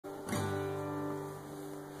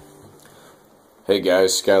Hey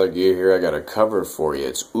guys, Skylar Geer here. I got a cover for you.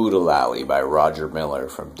 It's Oo-De-Lally by Roger Miller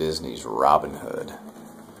from Disney's Robin Hood.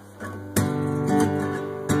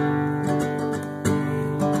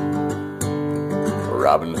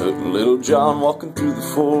 Robin Hood and Little John walking through the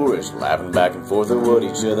forest, laughing back and forth at what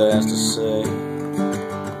each other has to say.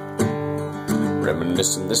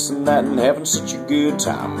 Reminiscing this and that and having such a good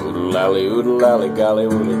time. Oo-De-Lally, golly,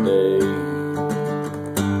 what a day.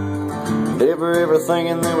 Never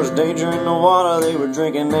thinking there was danger in the water they were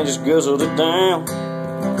drinking, they just guzzled it down.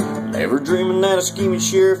 Never dreaming that a scheming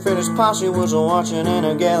sheriff and his posse was a-watching and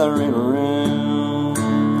a-gathering around.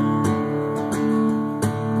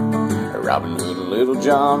 Robin Hood and Little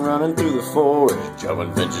John running through the forest,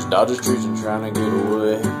 jumping fences, dodging trees and trying to get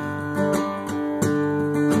away.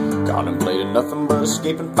 Contemplating nothing but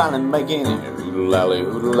escaping, finally making it.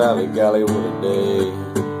 Oo-De-Lally, golly, what a day.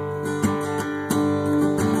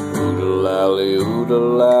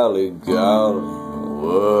 Oo-De-Lally, golly,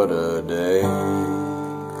 what a day.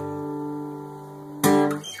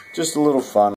 Just a little fun.